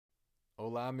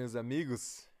Olá, meus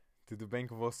amigos. Tudo bem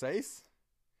com vocês?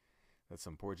 That's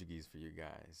some Portuguese for you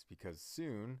guys because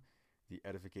soon the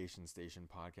Edification Station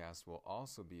podcast will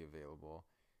also be available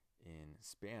in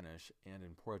Spanish and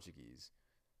in Portuguese.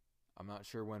 I'm not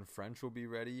sure when French will be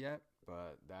ready yet,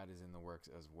 but that is in the works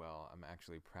as well. I'm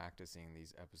actually practicing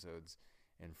these episodes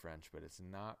in French, but it's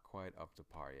not quite up to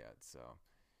par yet, so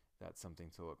that's something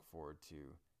to look forward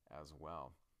to as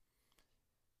well.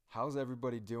 How's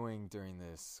everybody doing during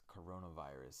this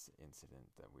coronavirus incident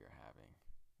that we are having?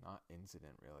 Not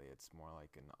incident, really. It's more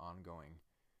like an ongoing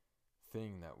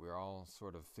thing that we're all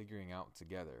sort of figuring out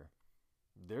together.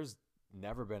 There's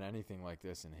never been anything like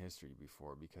this in history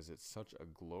before because it's such a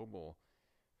global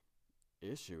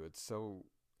issue. It's so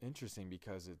interesting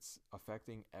because it's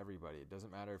affecting everybody. It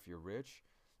doesn't matter if you're rich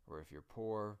or if you're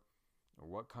poor or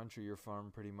what country you're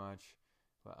from, pretty much.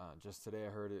 Just today I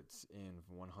heard it's in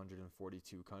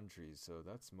 142 countries, so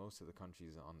that's most of the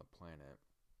countries on the planet.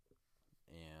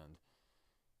 And,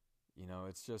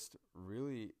 it's just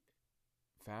really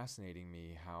fascinating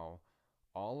me how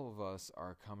all of us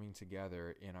are coming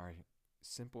together in our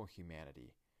simple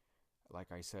humanity.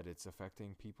 Like I said, it's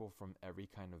affecting people from every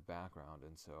kind of background.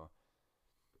 And so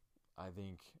I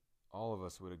think all of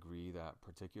us would agree that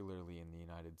particularly in the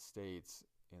United States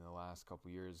in the last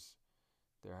couple years,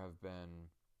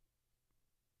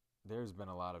 there's been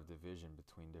a lot of division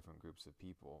between different groups of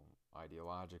people,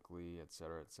 ideologically,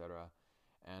 etc., etc.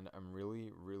 And I'm really,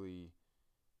 really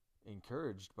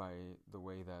encouraged by the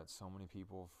way that so many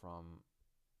people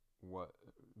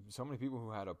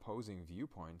who had opposing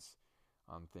viewpoints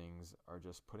on things are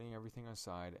just putting everything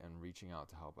aside and reaching out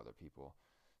to help other people.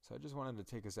 So I just wanted to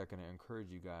take a second to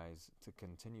encourage you guys to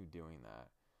continue doing that.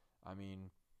 I mean,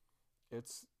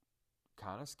 it's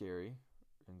kind of scary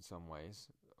in some ways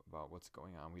about what's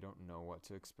going on. We don't know what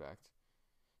to expect.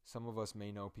 Some of us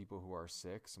may know people who are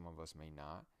sick, some of us may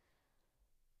not.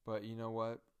 But you know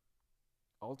what?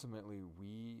 Ultimately,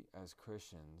 we as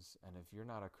Christians, and if you're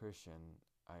not a Christian,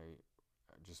 I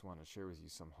just want to share with you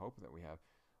some hope that we have.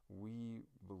 We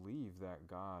believe that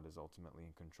God is ultimately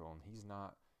in control, and He's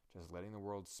not just letting the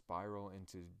world spiral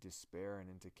into despair and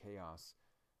into chaos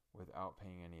without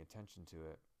paying any attention to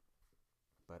it.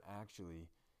 But actually,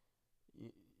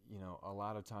 a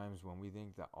lot of times when we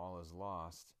think that all is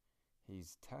lost,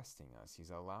 He's testing us. He's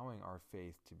allowing our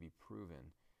faith to be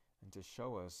proven and to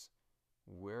show us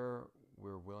where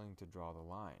we're willing to draw the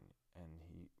line. And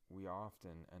we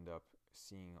often end up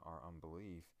seeing our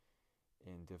unbelief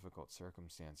in difficult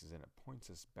circumstances, and it points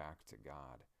us back to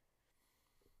God.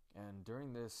 And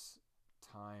during this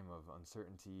time of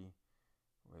uncertainty,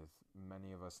 with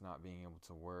many of us not being able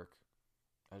to work,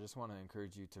 I just want to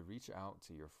encourage you to reach out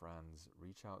to your friends,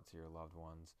 reach out to your loved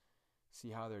ones, see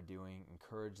how they're doing,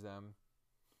 encourage them,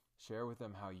 share with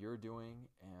them how you're doing,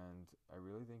 and I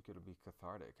really think it'll be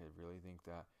cathartic. I really think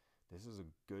that this is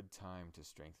a good time to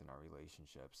strengthen our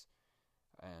relationships.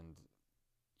 And,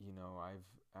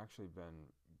 I've actually been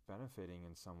benefiting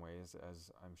in some ways,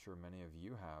 as I'm sure many of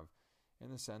you have,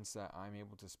 in the sense that I'm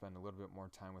able to spend a little bit more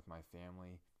time with my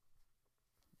family,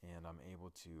 and I'm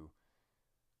able to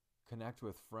connect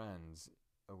with friends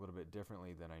a little bit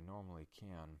differently than I normally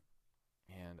can.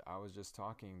 And I was just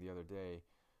talking the other day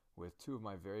with two of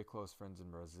my very close friends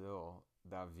in Brazil,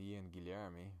 Davi and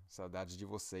Guilherme. Saudades de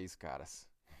vocês, caras.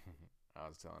 I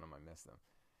was telling them I miss them.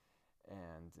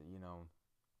 And,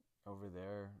 over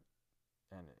there,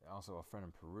 and also a friend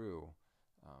in Peru,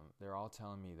 they're all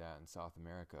telling me that in South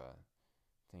America,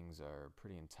 things are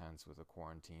pretty intense with the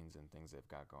quarantines and things they've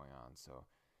got going on. So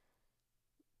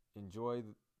enjoy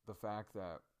the fact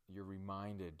that you're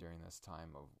reminded during this time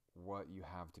of what you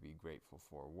have to be grateful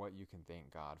for, what you can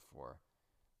thank God for,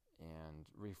 and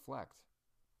reflect.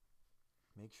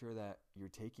 Make sure that you're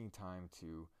taking time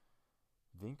to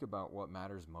think about what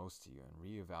matters most to you and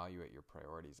reevaluate your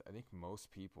priorities. I think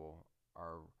most people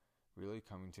are really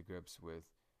coming to grips with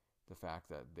the fact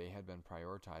that they had been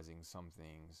prioritizing some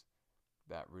things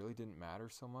that really didn't matter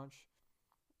so much.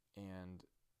 And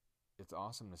it's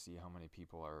awesome to see how many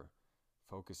people are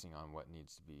focusing on what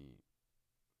needs to be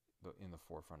in the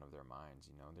forefront of their minds.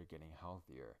 They're getting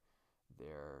healthier.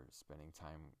 They're spending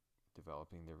time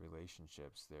developing their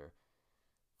relationships. They're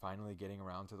finally getting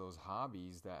around to those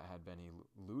hobbies that had been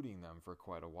eluding them for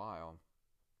quite a while.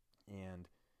 And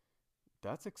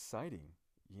that's exciting.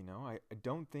 I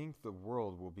don't think the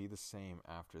world will be the same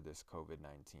after this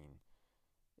COVID-19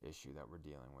 issue that we're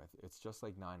dealing with. It's just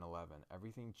like 9/11.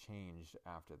 Everything changed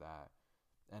after that.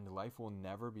 And life will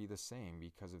never be the same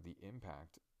because of the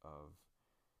impact of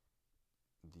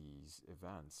these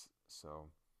events.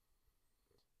 So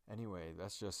anyway,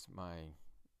 that's just my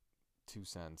 2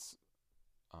 cents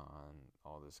on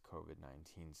all this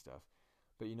COVID-19 stuff.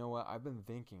 But you know what? I've been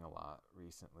thinking a lot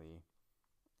recently,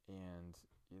 and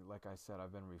like I said,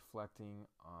 I've been reflecting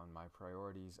on my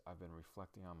priorities. I've been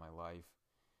reflecting on my life.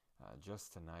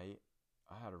 Just tonight,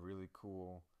 I had a really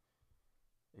cool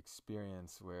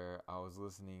experience where I was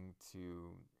listening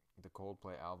to the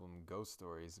Coldplay album Ghost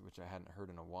Stories, which I hadn't heard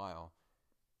in a while.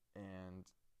 And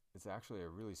it's actually a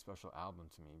really special album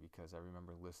to me because I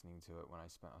remember listening to it when I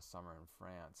spent a summer in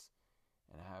France,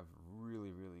 and I have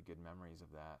really, really good memories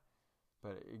of that.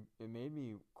 But it made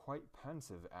me quite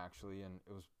pensive, actually, and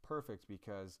it was perfect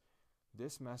because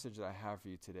this message that I have for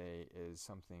you today is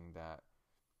something that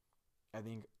I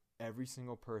think every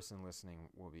single person listening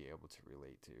will be able to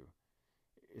relate to.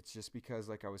 It's just because,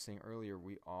 like I was saying earlier,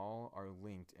 we all are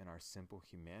linked in our simple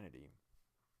humanity.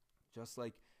 Just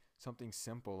like something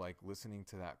simple like listening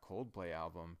to that Coldplay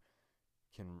album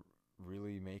can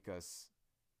really make us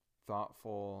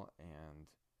thoughtful and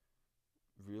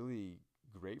really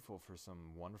grateful for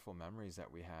some wonderful memories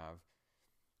that we have.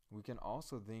 We can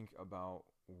also think about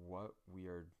what we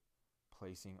are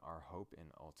placing our hope in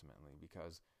ultimately,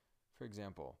 because, for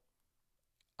example,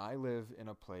 I live in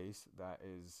a place that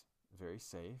is very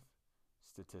safe,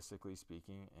 statistically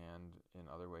speaking, and in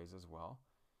other ways as well.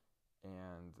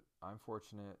 And I'm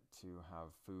fortunate to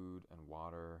have food and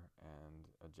water and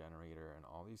a generator and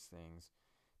all these things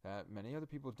that many other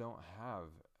people don't have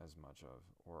as much of,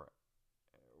 or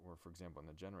for example, in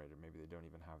the generator, maybe they don't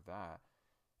even have that.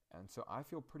 And so I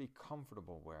feel pretty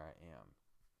comfortable where I am.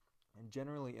 And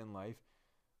generally in life,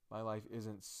 my life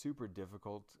isn't super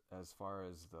difficult as far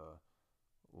as the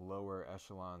lower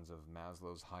echelons of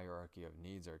Maslow's hierarchy of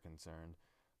needs are concerned.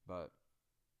 But,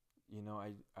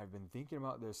 I've been thinking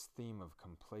about this theme of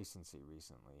complacency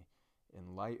recently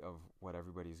in light of what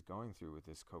everybody's going through with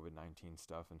this COVID-19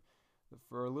 stuff. And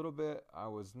for a little bit, I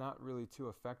was not really too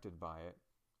affected by it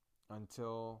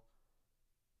until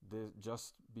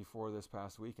just before this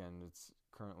past weekend. It's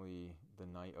currently the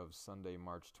night of Sunday,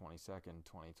 March 22nd,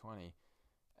 2020.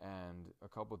 And a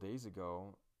couple days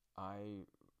ago, I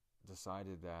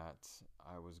decided that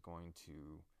I was going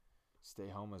to stay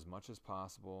home as much as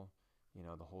possible,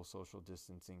 the whole social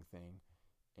distancing thing,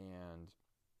 and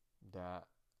that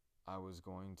I was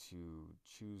going to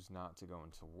choose not to go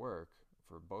into work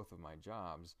for both of my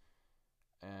jobs.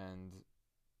 And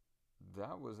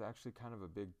that was actually kind of a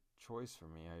big choice for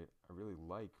me. I really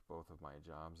like both of my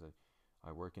jobs.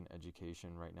 I work in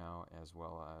education right now as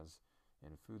well as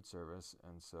in food service.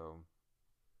 And so,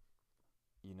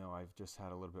 I've just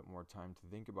had a little bit more time to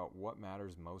think about what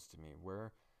matters most to me.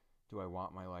 Where do I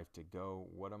want my life to go?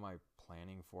 What am I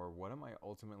planning for? What am I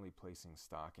ultimately placing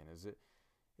stock in?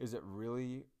 Is it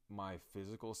really my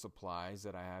physical supplies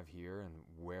that I have here and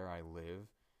where I live?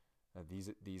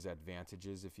 These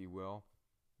advantages, if you will,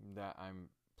 that I'm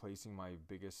placing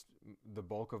the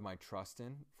bulk of my trust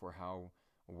in for how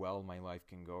well my life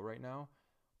can go right now?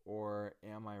 Or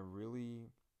am I really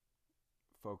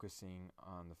focusing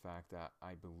on the fact that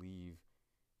I believe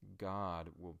God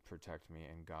will protect me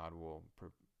and God will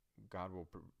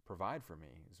provide for me,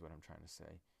 is what I'm trying to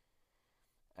say.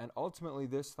 And ultimately,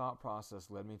 this thought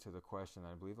process led me to the question that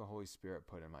I believe the Holy Spirit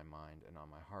put in my mind and on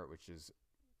my heart, which is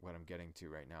what I'm getting to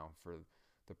right now for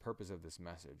the purpose of this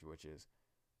message, which is,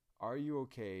 are you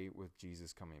okay with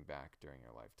Jesus coming back during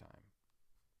your lifetime?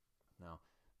 Now,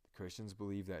 the Christians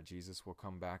believe that Jesus will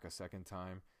come back a second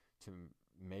time to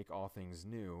make all things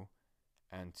new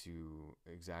and to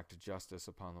exact justice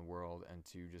upon the world and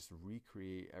to just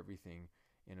recreate everything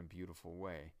in a beautiful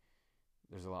way.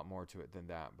 There's a lot more to it than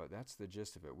that, but that's the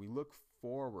gist of it. We look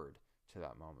forward to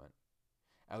that moment.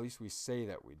 At least we say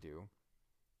that we do.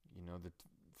 The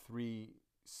three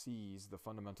C's, the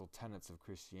fundamental tenets of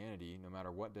Christianity, no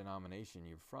matter what denomination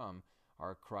you're from,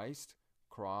 are Christ,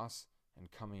 cross,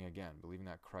 and coming again. Believing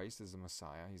that Christ is the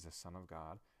Messiah, he's the Son of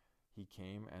God. He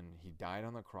came and he died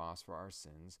on the cross for our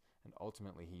sins, and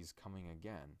ultimately he's coming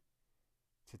again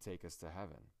to take us to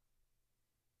heaven.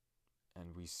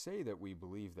 And we say that we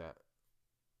believe that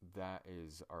that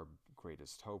is our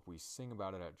greatest hope. We sing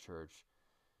about it at church.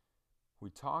 We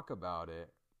talk about it,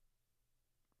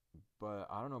 but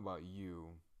I don't know about you,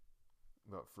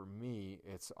 but for me,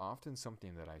 it's often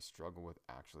something that I struggle with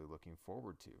actually looking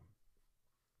forward to,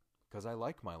 because I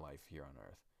like my life here on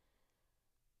earth.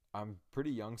 I'm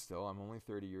pretty young still. I'm only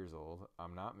 30 years old.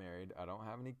 I'm not married. I don't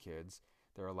have any kids.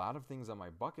 There are a lot of things on my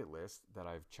bucket list that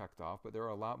I've checked off, but there are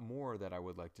a lot more that I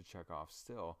would like to check off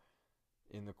still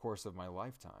in the course of my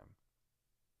lifetime.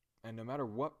 And no matter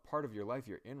what part of your life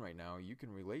you're in right now, you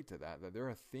can relate to that there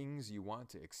are things you want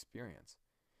to experience.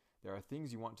 There are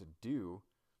things you want to do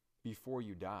before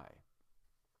you die.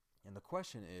 And the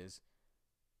question is,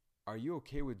 are you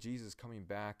okay with Jesus coming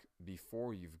back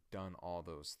before you've done all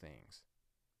those things?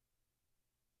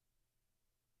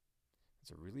 It's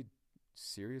a really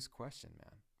serious question,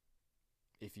 man.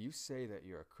 If you say that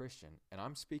you're a Christian, and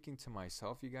I'm speaking to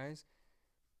myself, you guys,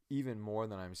 even more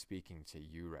than I'm speaking to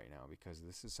you right now, because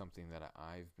this is something that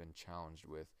I've been challenged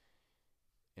with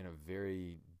in a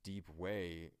very deep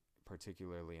way,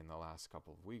 particularly in the last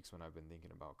couple of weeks when I've been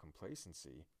thinking about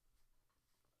complacency.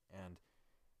 And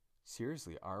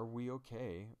seriously, are we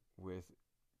okay with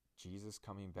Jesus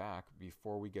coming back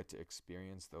before we get to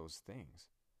experience those things?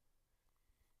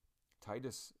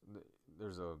 Titus,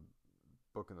 there's a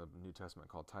book in the New Testament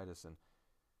called Titus, and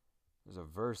there's a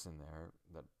verse in there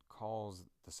that calls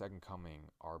the second coming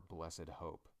our blessed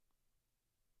hope.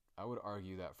 I would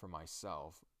argue that for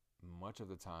myself, much of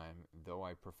the time, though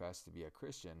I profess to be a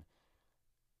Christian,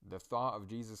 the thought of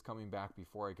Jesus coming back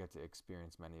before I get to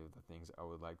experience many of the things I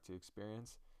would like to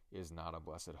experience is not a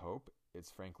blessed hope.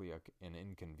 It's frankly an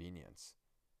inconvenience.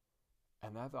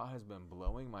 And that thought has been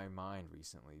blowing my mind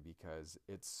recently because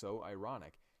it's so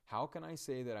ironic. How can I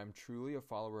say that I'm truly a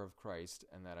follower of Christ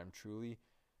and that I'm truly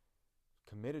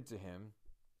committed to him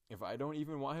if I don't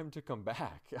even want him to come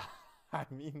back? I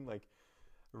mean, like,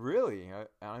 really,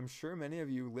 I'm sure many of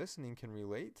you listening can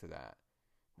relate to that.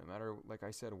 No matter, like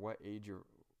I said, what age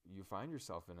you find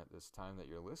yourself in at this time that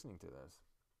you're listening to this.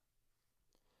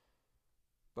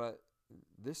 But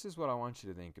this is what I want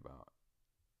you to think about.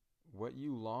 What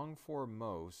you long for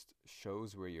most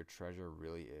shows where your treasure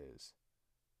really is.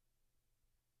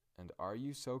 And are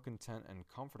you so content and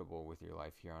comfortable with your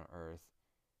life here on earth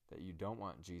that you don't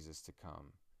want Jesus to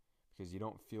come because you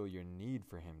don't feel your need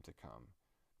for him to come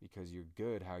because you're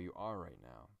good how you are right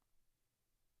now?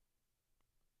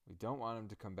 We don't want him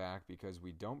to come back because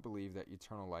we don't believe that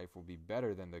eternal life will be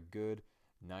better than the good,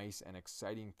 nice, and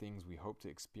exciting things we hope to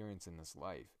experience in this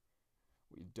life.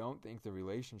 We don't think the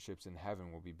relationships in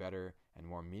heaven will be better and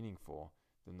more meaningful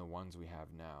than the ones we have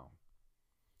now.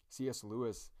 C.S.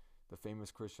 Lewis, the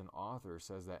famous Christian author,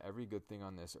 says that every good thing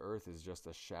on this earth is just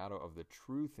a shadow of the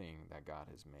true thing that God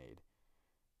has made.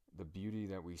 The beauty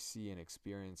that we see and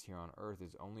experience here on earth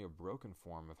is only a broken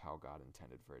form of how God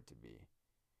intended for it to be.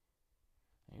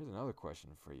 And here's another question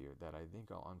for you that I think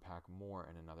I'll unpack more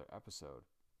in another episode.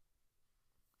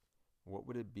 What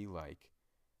would it be like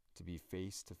to be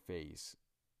face to face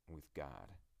with God?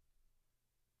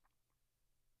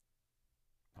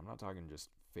 I'm not talking just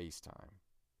FaceTime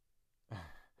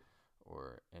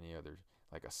or any other,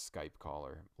 like a Skype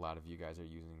caller. A lot of you guys are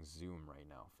using Zoom right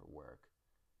now for work.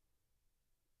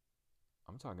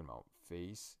 I'm talking about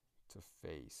face to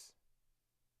face.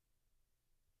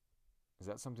 Is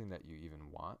that something that you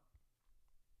even want?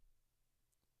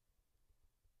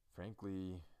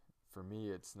 Frankly, for me,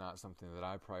 it's not something that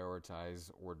I prioritize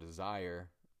or desire,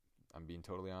 I'm being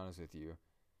totally honest with you,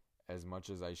 as much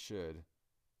as I should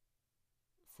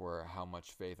for how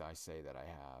much faith I say that I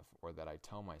have or that I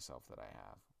tell myself that I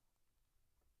have.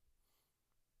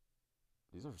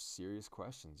 These are serious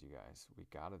questions, you guys. We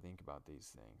got to think about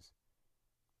these things.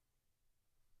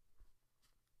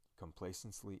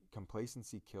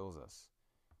 Complacency kills us.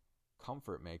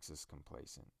 Comfort makes us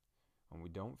complacent. When we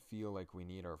don't feel like we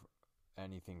need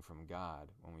anything from God,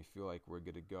 when we feel like we're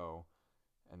good to go,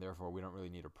 and therefore we don't really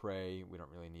need to pray, we don't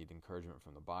really need encouragement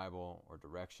from the Bible or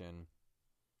direction,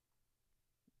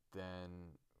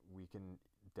 then we can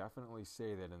definitely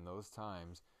say that in those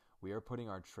times we are putting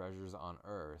our treasures on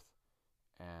earth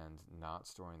and not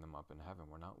storing them up in heaven.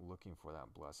 We're not looking for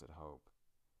that blessed hope.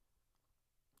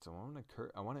 So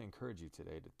I want to encourage you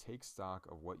today to take stock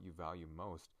of what you value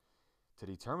most, to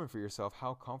determine for yourself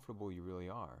how comfortable you really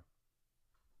are.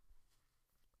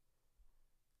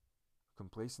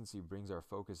 Complacency brings our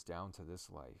focus down to this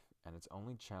life, and it's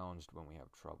only challenged when we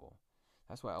have trouble.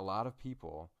 That's why a lot of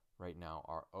people right now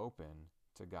are open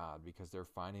to God, because they're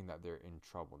finding that they're in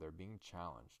trouble. They're being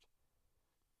challenged.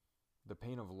 The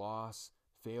pain of loss,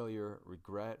 failure,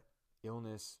 regret,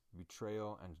 illness,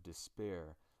 betrayal, and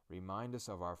despair remind us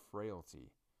of our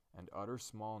frailty and utter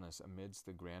smallness amidst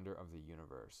the grandeur of the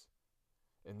universe.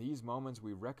 In these moments,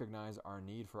 we recognize our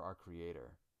need for our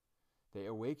Creator. They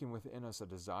awaken within us a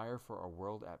desire for a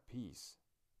world at peace.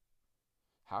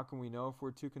 How can we know if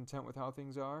we're too content with how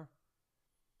things are?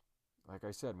 Like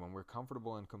I said, when we're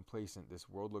comfortable and complacent, this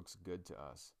world looks good to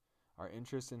us. Our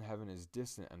interest in heaven is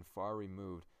distant and far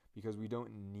removed because we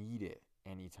don't need it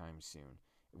anytime soon.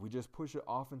 If we just push it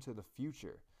off into the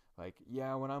future, like,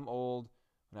 yeah, when I'm old,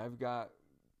 when I've got,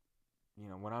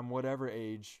 when I'm whatever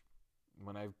age,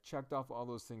 when I've checked off all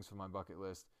those things from my bucket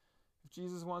list, if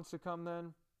Jesus wants to come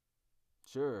then,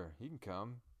 sure, he can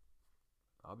come.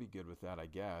 I'll be good with that, I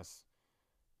guess.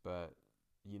 But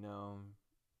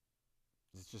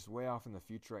it's just way off in the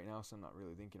future right now, so I'm not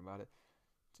really thinking about it.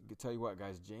 To tell you what,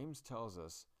 guys, James tells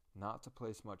us not to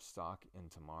place much stock in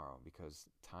tomorrow because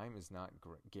time is not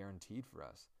guaranteed for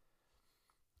us.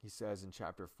 He says in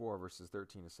chapter 4, verses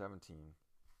 13 to 17,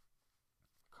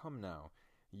 "Come now,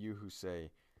 you who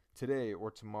say, 'Today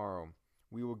or tomorrow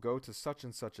we will go to such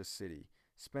and such a city,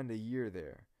 spend a year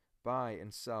there, buy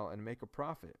and sell and make a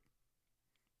profit,'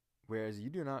 whereas you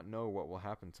do not know what will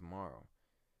happen tomorrow.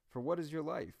 For what is your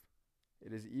life?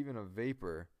 It is even a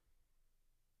vapor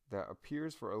that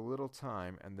appears for a little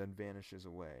time and then vanishes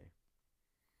away.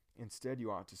 Instead, you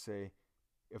ought to say,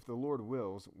 'If the Lord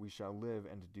wills, we shall live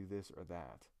and do this or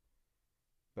that.'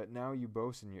 But now you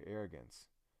boast in your arrogance.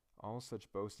 All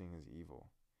such boasting is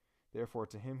evil. Therefore,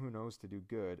 to him who knows to do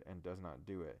good and does not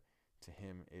do it, to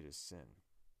him it is sin."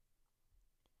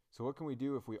 So what can we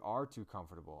do if we are too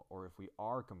comfortable or if we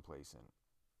are complacent?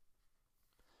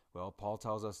 Well, Paul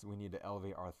tells us we need to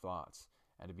elevate our thoughts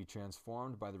and to be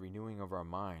transformed by the renewing of our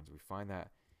minds. We find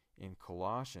that in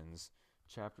Colossians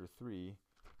chapter 3,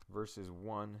 verses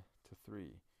 1 to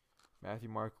 3. Matthew,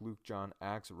 Mark, Luke, John,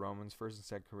 Acts, Romans, 1st and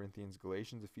 2nd Corinthians,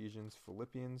 Galatians, Ephesians,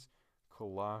 Philippians,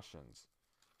 Colossians.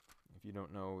 If you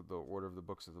don't know the order of the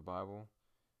books of the Bible,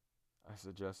 I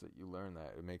suggest that you learn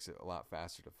that. It makes it a lot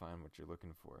faster to find what you're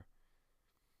looking for.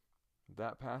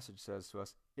 That passage says to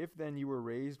us, "If then you were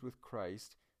raised with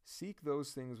Christ, seek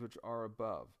those things which are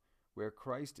above, where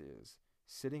Christ is,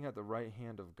 sitting at the right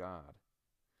hand of God.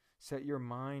 Set your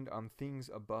mind on things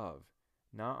above,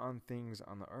 not on things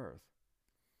on the earth.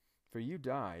 For you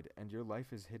died, and your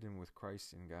life is hidden with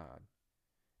Christ in God."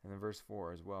 And then verse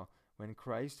 4 as well, "When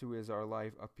Christ, who is our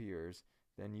life, appears,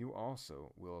 then you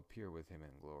also will appear with him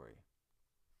in glory."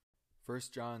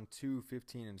 1 John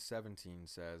 2:15 and 17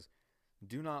 says,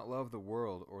 "Do not love the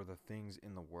world or the things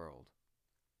in the world.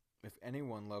 If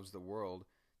anyone loves the world,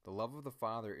 the love of the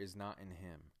Father is not in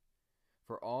him.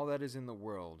 For all that is in the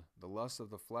world, the lust of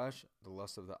the flesh, the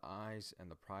lust of the eyes, and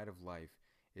the pride of life,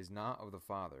 is not of the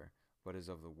Father, but is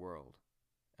of the world.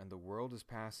 And the world is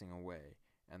passing away,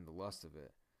 and the lust of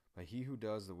it, but he who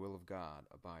does the will of God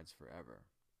abides forever."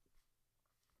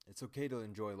 It's okay to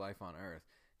enjoy life on earth.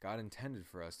 God intended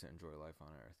for us to enjoy life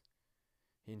on earth.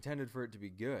 He intended for it to be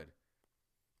good.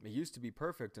 It used to be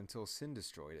perfect until sin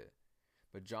destroyed it.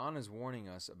 But John is warning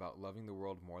us about loving the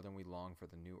world more than we long for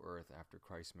the new earth after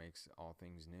Christ makes all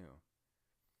things new.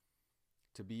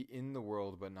 To be in the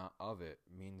world but not of it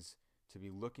means to be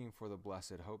looking for the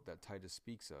blessed hope that Titus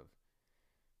speaks of.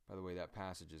 By the way, that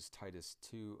passage is Titus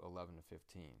 2:11 to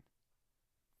 15.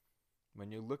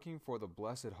 When you're looking for the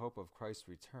blessed hope of Christ's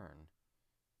return,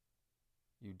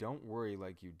 you don't worry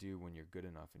like you do when you're good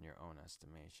enough in your own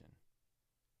estimation.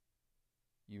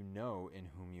 You know in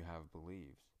whom you have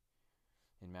believed.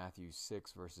 In Matthew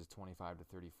 6, verses 25 to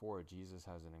 34, Jesus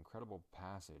has an incredible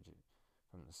passage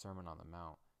from the Sermon on the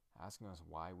Mount asking us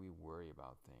why we worry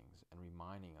about things and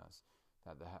reminding us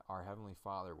that our Heavenly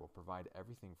Father will provide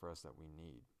everything for us that we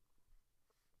need.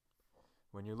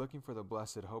 When you're looking for the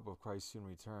blessed hope of Christ's soon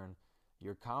return,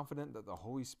 you're confident that the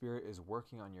Holy Spirit is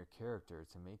working on your character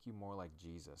to make you more like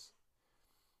Jesus.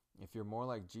 If you're more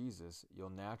like Jesus, you'll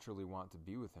naturally want to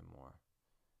be with him more.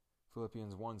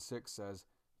 Philippians 1:6 says,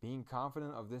 "Being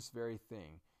confident of this very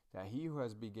thing, that he who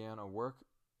has began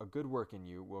a good work in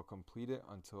you will complete it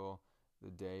until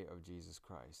the day of Jesus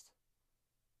Christ."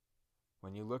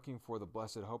 When you're looking for the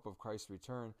blessed hope of Christ's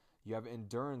return, you have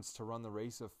endurance to run the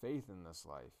race of faith in this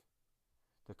life.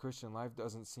 The Christian life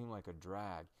doesn't seem like a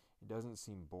drag. It doesn't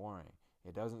seem boring.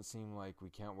 It doesn't seem like we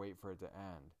can't wait for it to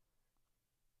end.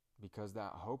 Because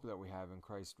that hope that we have in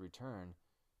Christ's return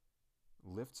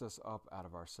lifts us up out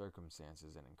of our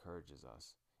circumstances and encourages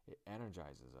us. It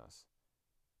energizes us.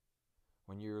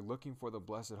 When you're looking for the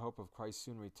blessed hope of Christ's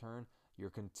soon return,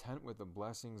 you're content with the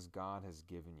blessings God has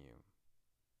given you.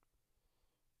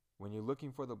 When you're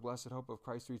looking for the blessed hope of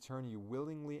Christ's return, you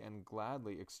willingly and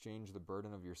gladly exchange the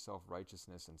burden of your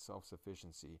self-righteousness and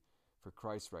self-sufficiency for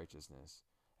Christ's righteousness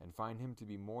and find him to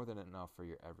be more than enough for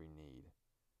your every need.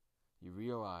 You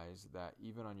realize that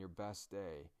even on your best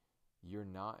day, you're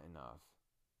not enough.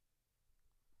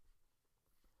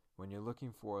 When you're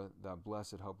looking for the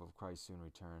blessed hope of Christ's soon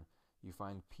return, you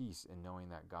find peace in knowing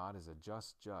that God is a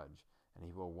just judge and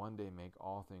he will one day make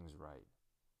all things right.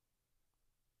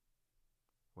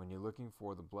 When you're looking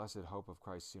for the blessed hope of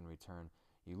Christ's soon return,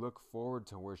 you look forward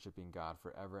to worshiping God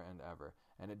forever and ever,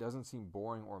 and it doesn't seem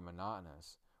boring or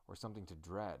monotonous or something to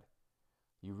dread.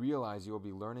 You realize you will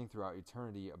be learning throughout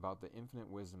eternity about the infinite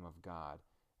wisdom of God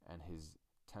and his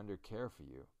tender care for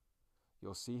you.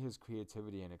 You'll see his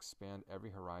creativity and expand every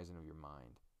horizon of your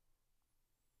mind.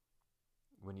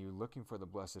 when you're looking for the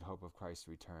blessed hope of Christ's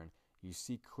return, you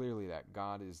see clearly that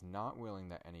God is not willing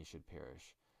that any should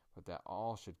perish, but that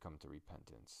all should come to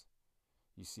repentance.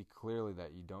 You see clearly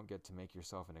that you don't get to make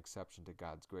yourself an exception to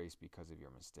God's grace because of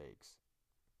your mistakes.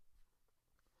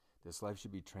 This life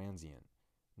should be transient,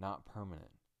 not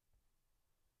permanent.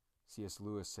 C.S.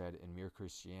 Lewis said in Mere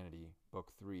Christianity,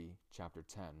 Book 3, Chapter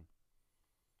 10,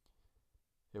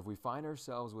 "If we find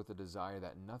ourselves with a desire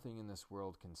that nothing in this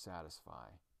world can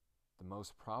satisfy, the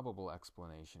most probable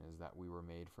explanation is that we were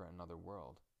made for another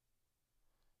world.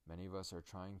 Many of us are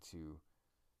trying to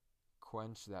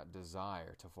quench that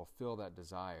desire, to fulfill that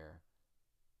desire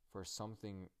for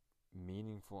something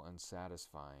meaningful and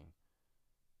satisfying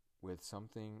with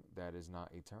something that is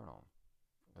not eternal,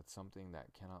 with something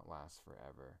that cannot last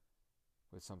forever,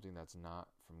 with something that's not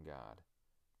from God."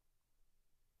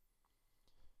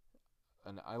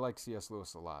 And I like C.S.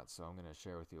 Lewis a lot, so I'm going to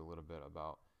share with you a little bit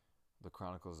about the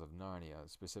Chronicles of Narnia,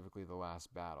 specifically the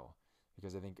last battle,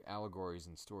 because I think allegories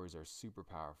and stories are super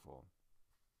powerful.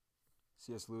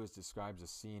 C.S. Lewis describes a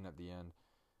scene at the end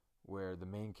where the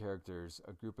main characters,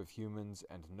 a group of humans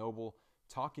and noble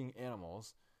talking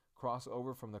animals, cross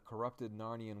over from the corrupted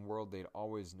Narnian world they'd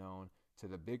always known to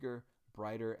the bigger,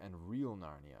 brighter, and real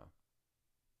Narnia.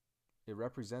 It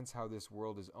represents how this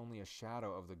world is only a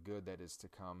shadow of the good that is to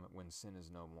come when sin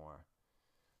is no more.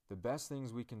 The best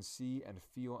things we can see and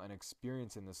feel and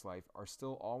experience in this life are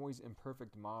still always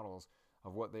imperfect models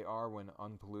of what they are when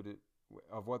unpolluted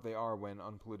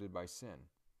by sin.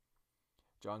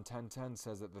 John 10:10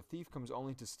 says that the thief comes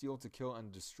only to steal, to kill,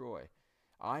 and destroy.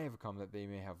 I have come that they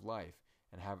may have life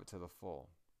and have it to the full.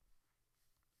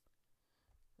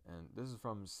 And this is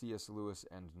from C.S. Lewis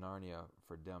and Narnia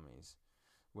for Dummies.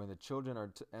 When the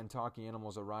children and talking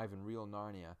animals arrive in real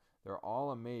Narnia, they're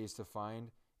all amazed to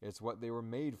find it's what they were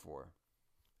made for.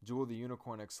 Jewel the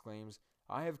unicorn exclaims,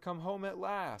 "I have come home at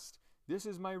last! This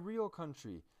is my real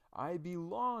country! I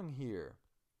belong here!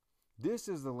 This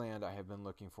is the land I have been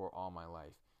looking for all my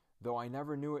life, though I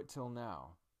never knew it till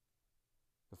now."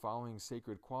 The following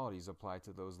sacred qualities apply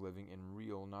to those living in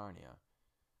real Narnia.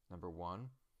 Number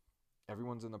 1,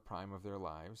 everyone's in the prime of their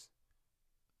lives.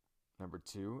 Number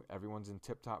 2, everyone's in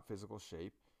tip-top physical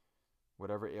shape.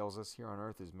 Whatever ails us here on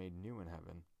earth is made new in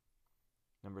heaven.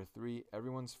 Number 3,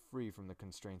 everyone's free from the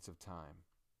constraints of time.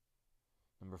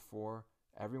 Number 4,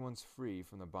 everyone's free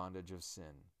from the bondage of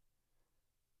sin.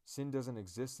 Sin doesn't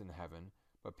exist in heaven,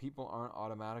 but people aren't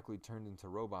automatically turned into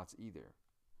robots either.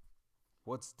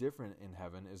 What's different in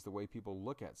heaven is the way people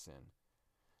look at sin.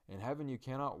 In heaven, you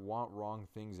cannot want wrong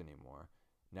things anymore,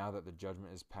 now that the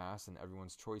judgment is passed and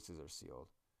everyone's choices are sealed.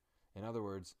 In other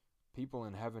words, people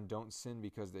in heaven don't sin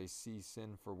because they see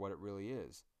sin for what it really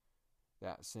is.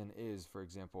 That sin is, for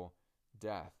example,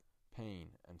 death,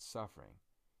 pain, and suffering,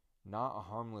 not a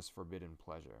harmless forbidden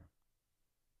pleasure.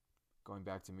 Going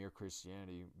back to Mere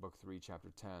Christianity, Book 3,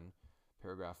 Chapter 10,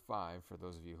 Paragraph 5, for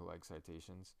those of you who like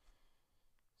citations,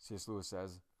 C.S. Lewis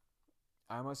says,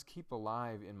 "I must keep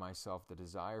alive in myself the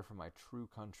desire for my true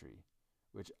country,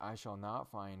 which I shall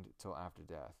not find till after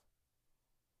death.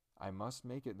 I must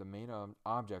make it the main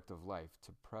object of life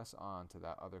to press on to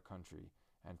that other country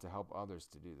and to help others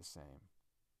to do the same."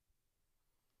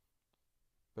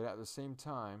 But at the same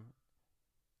time,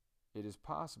 it is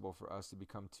possible for us to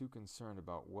become too concerned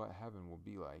about what heaven will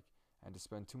be like and to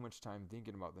spend too much time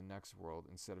thinking about the next world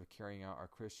instead of carrying out our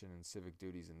Christian and civic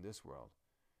duties in this world.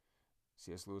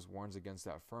 C.S. Lewis warns against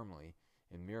that firmly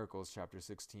in Miracles, chapter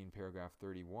 16, paragraph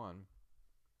 31.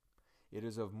 "It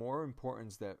is of more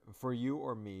importance that for you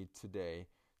or me today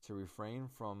to refrain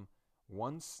from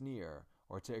one sneer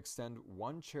or to extend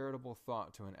one charitable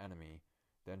thought to an enemy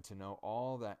than to know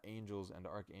all that angels and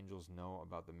archangels know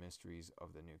about the mysteries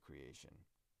of the new creation."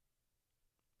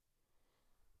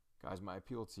 Guys, my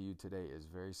appeal to you today is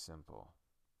very simple.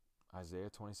 Isaiah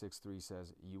 26:3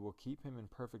 says, "You will keep him in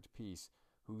perfect peace,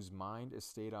 whose mind is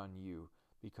stayed on you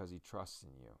because he trusts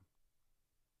in you."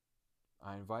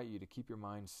 I invite you to keep your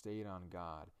mind stayed on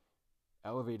God,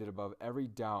 elevated above every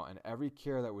doubt and every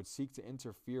care that would seek to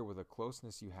interfere with the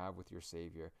closeness you have with your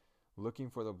Savior,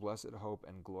 looking for the blessed hope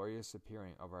and glorious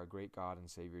appearing of our great God and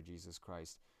Savior Jesus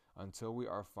Christ, until we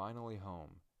are finally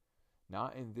home,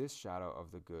 not in this shadow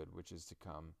of the good which is to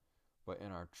come, but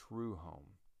in our true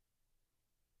home.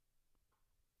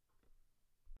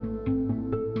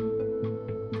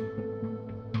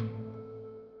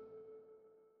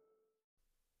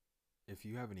 If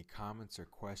you have any comments or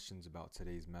questions about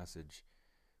today's message,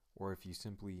 or if you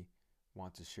simply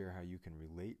want to share how you can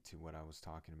relate to what I was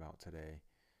talking about today,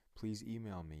 please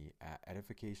email me at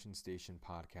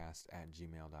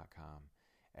edificationstationpodcast@gmail.com,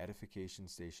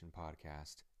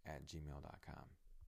 edificationstationpodcast@gmail.com.